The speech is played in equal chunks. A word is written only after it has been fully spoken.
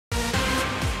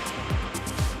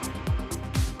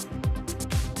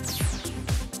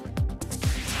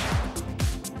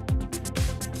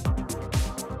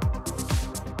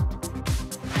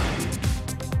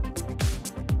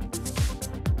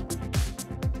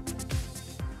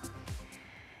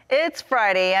It's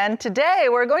Friday, and today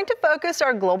we're going to focus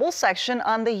our global section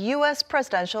on the U.S.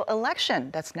 presidential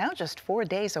election that's now just 4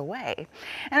 days away.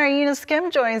 And our Eunice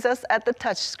Kim joins us at the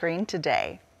touchscreen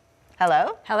today.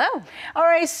 Hello. Hello. All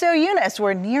right, so Eunice,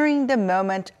 we're nearing the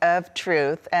moment of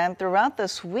truth, and throughout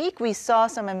this week we saw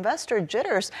some investor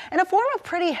jitters in a form of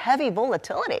pretty heavy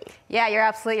volatility. Yeah, you're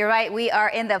absolutely right. We are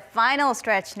in the final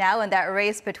stretch now in that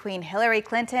race between Hillary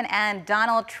Clinton and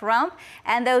Donald Trump,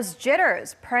 and those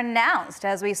jitters pronounced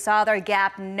as we saw their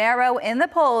gap narrow in the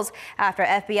polls after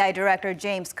FBI Director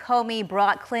James Comey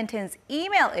brought Clinton's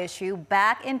email issue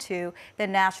back into the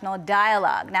national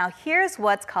dialogue. Now, here's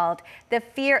what's called the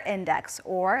Fear Index,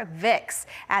 or VIX.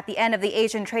 At the end of the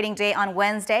Asian trading day on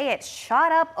Wednesday, it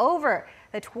shot up over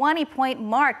the 20-point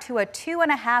mark to a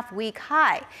 2.5-week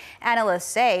high. Analysts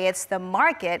say it's the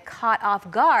market caught off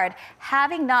guard,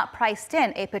 having not priced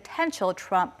in a potential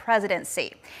Trump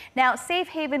presidency. Now, safe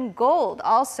haven gold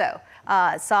also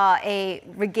saw a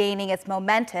regaining its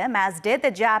momentum, as did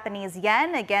the Japanese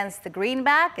yen against the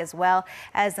greenback, as well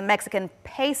as the Mexican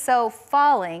peso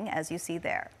falling, as you see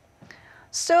there.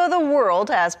 So the world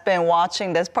has been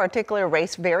watching this particular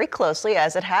race very closely,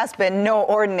 as it has been no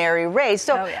ordinary race.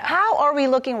 So how are we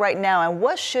looking right now, and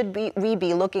what should we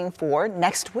be looking for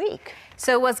next week?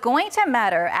 So what's going to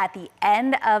matter at the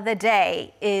end of the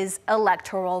day is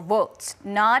electoral votes,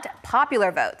 not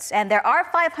popular votes. And there are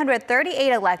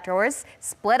 538 electors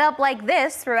split up like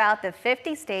this throughout the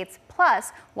 50 states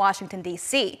plus Washington,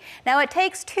 D.C. Now, it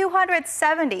takes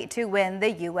 270 to win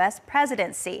the U.S.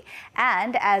 presidency.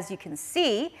 And as you can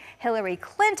see, Hillary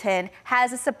Clinton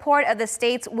has the support of the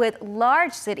states with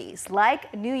large cities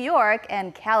like New York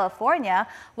and California,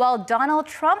 while Donald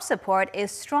Trump's support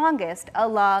is strongest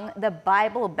along the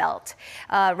Bible Belt,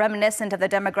 reminiscent of the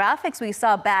demographics we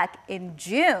saw back in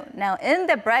June. Now, in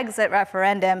the Brexit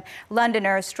referendum,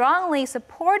 Londoners strongly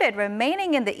supported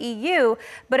remaining in the EU,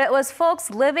 but it was folks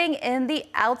living in the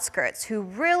outskirts who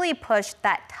really pushed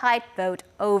that tight vote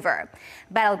over.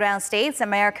 Battleground states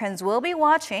Americans will be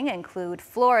watching include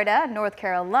Florida, North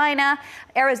Carolina,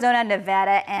 Arizona,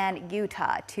 Nevada, and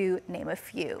Utah, to name a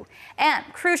few. And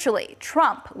crucially,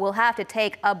 Trump will have to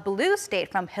take a blue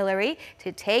state from Hillary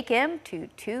to take him to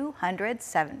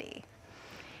 270.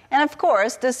 And of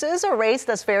course, this is a race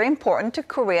that's very important to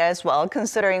Korea as well,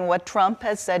 considering what Trump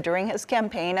has said during his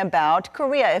campaign about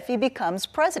Korea if he becomes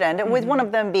president, with one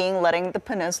of them being letting the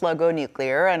peninsula go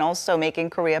nuclear and also making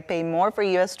Korea pay more for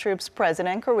U.S. troops present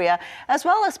in Korea, as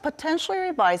well as potentially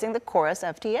revising the KORUS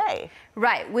FTA.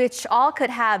 Right, which all could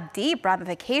have deep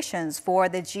ramifications for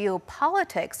the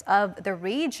geopolitics of the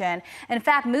region. In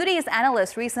fact, Moody's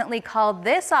analysts recently called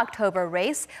this October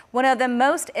race one of the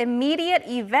most immediate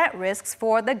event risks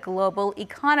for the global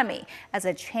economy, as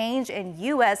a change in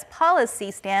U.S. policy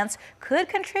stance could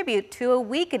contribute to a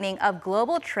weakening of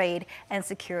global trade and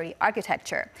security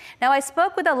architecture. Now, I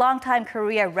spoke with a longtime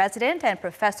Korea resident and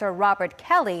Professor Robert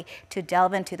Kelly to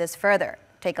delve into this further.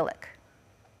 Take a look.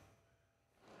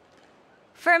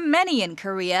 For many in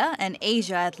Korea and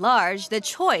Asia at large, the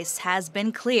choice has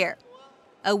been clear.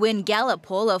 A Win Gallup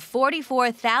poll of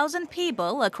 44,000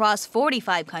 people across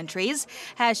 45 countries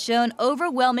has shown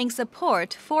overwhelming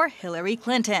support for Hillary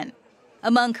Clinton.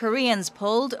 Among Koreans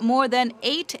polled, more than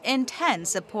 8 in 10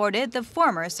 supported the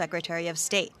former Secretary of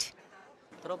State.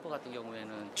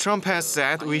 Trump has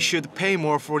said we should pay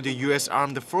more for the U.S.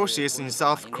 armed forces in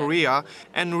South Korea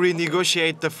and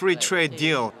renegotiate the free trade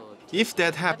deal. If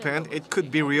that happened, it could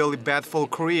be really bad for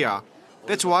Korea.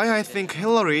 That's why I think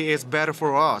Hillary is better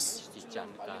for us.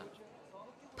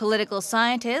 Political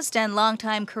scientist and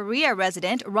longtime Korea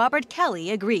resident Robert Kelly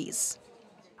agrees.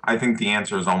 I think the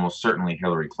answer is almost certainly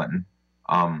Hillary Clinton.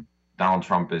 Donald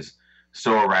Trump is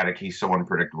so erratic, he's so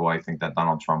unpredictable. I think that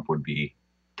Donald Trump would be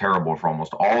terrible for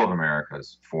almost all of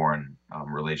America's foreign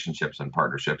relationships and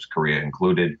partnerships, Korea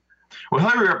included. Well,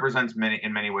 Hillary represents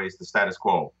in many ways the status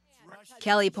quo.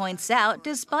 Kelly points out,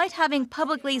 despite having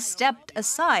publicly stepped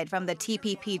aside from the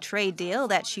TPP trade deal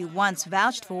that she once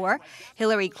vouched for,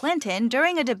 Hillary Clinton,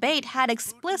 during a debate, had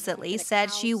explicitly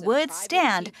said she would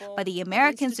stand by the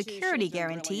American security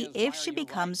guarantee if she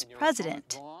becomes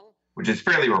president. Which is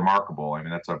fairly remarkable. I mean,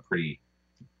 that's a pretty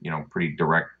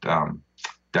direct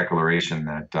declaration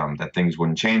that things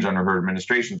wouldn't change under her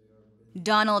administration.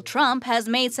 Donald Trump has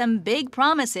made some big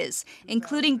promises,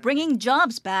 including bringing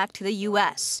jobs back to the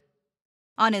U.S.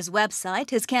 On his website,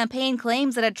 his campaign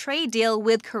claims that a trade deal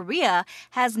with Korea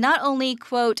has not only,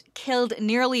 quote, killed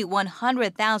nearly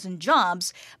 100,000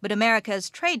 jobs, but America's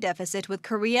trade deficit with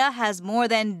Korea has more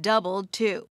than doubled,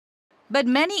 too. But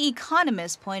many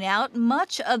economists point out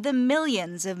much of the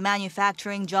millions of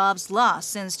manufacturing jobs lost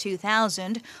since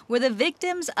 2000 were the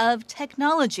victims of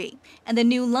technology and the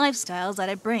new lifestyles that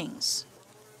it brings.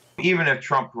 Even if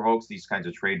Trump provokes these kinds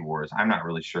of trade wars, I'm not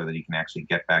really sure that he can actually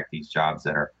get back these jobs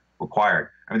that are required.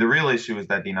 I mean, the real issue is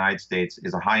that the United States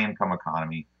is a high-income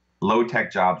economy.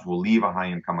 Low-tech jobs will leave a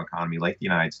high-income economy like the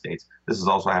United States. This is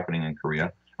also happening in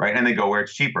Korea, right? And they go where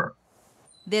it's cheaper.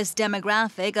 This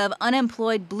demographic of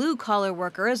unemployed blue-collar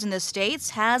workers in the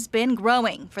States has been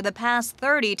growing for the past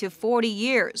 30 to 40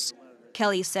 years.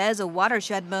 Kelly says a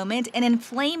watershed moment in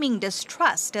inflaming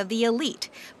distrust of the elite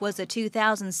was the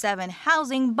 2007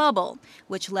 housing bubble,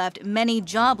 which left many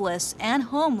jobless and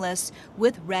homeless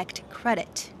with wrecked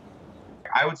credit.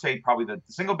 I would say probably the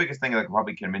single biggest thing that could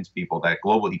probably convince people that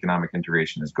global economic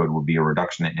integration is good would be a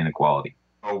reduction in inequality.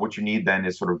 So what you need then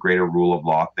is sort of greater rule of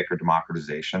law, thicker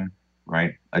democratization,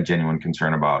 right? A genuine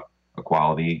concern about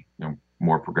equality,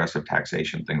 more progressive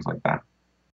taxation, things like that.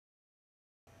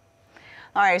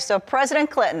 All right, so President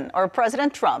Clinton or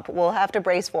President Trump will have to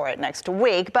brace for it next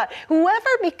week. But whoever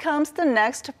becomes the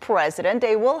next president,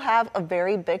 they will have a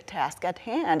very big task at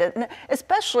hand,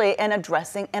 especially in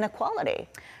addressing inequality.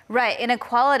 Right.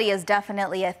 Inequality is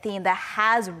definitely a theme that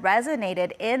has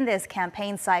resonated in this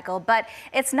campaign cycle, but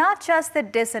it's not just the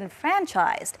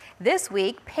disenfranchised. This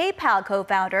week, PayPal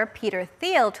co-founder Peter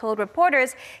Thiel told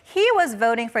reporters he was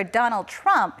voting for Donald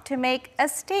Trump to make a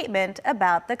statement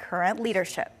about the current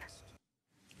leadership.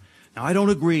 Now, I don't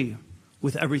agree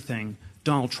with everything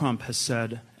Donald Trump has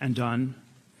said and done,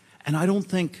 and I don't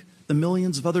think the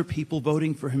millions of other people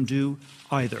voting for him do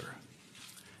either.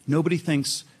 Nobody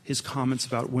thinks his comments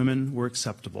about women were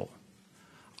acceptable.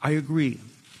 I agree,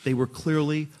 they were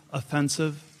clearly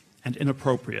offensive and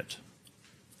inappropriate.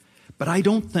 But I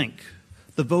don't think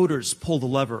the voters pull the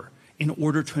lever in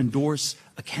order to endorse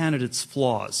a candidate's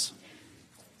flaws.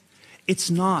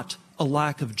 It's not a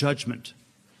lack of judgment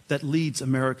that leads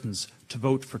Americans to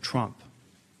vote for Trump.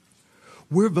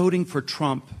 We're voting for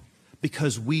Trump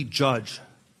because we judge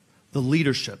the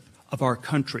leadership of our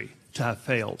country to have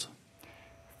failed.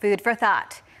 Food for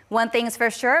thought. One thing's for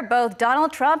sure, both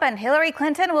Donald Trump and Hillary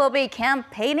Clinton will be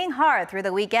campaigning hard through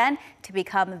the weekend to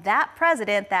become that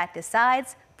president that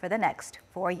decides for the next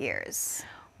 4 years.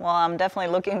 Well, I'm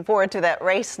definitely looking forward to that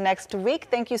race next week.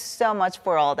 Thank you so much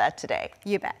for all that today.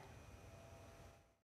 You bet.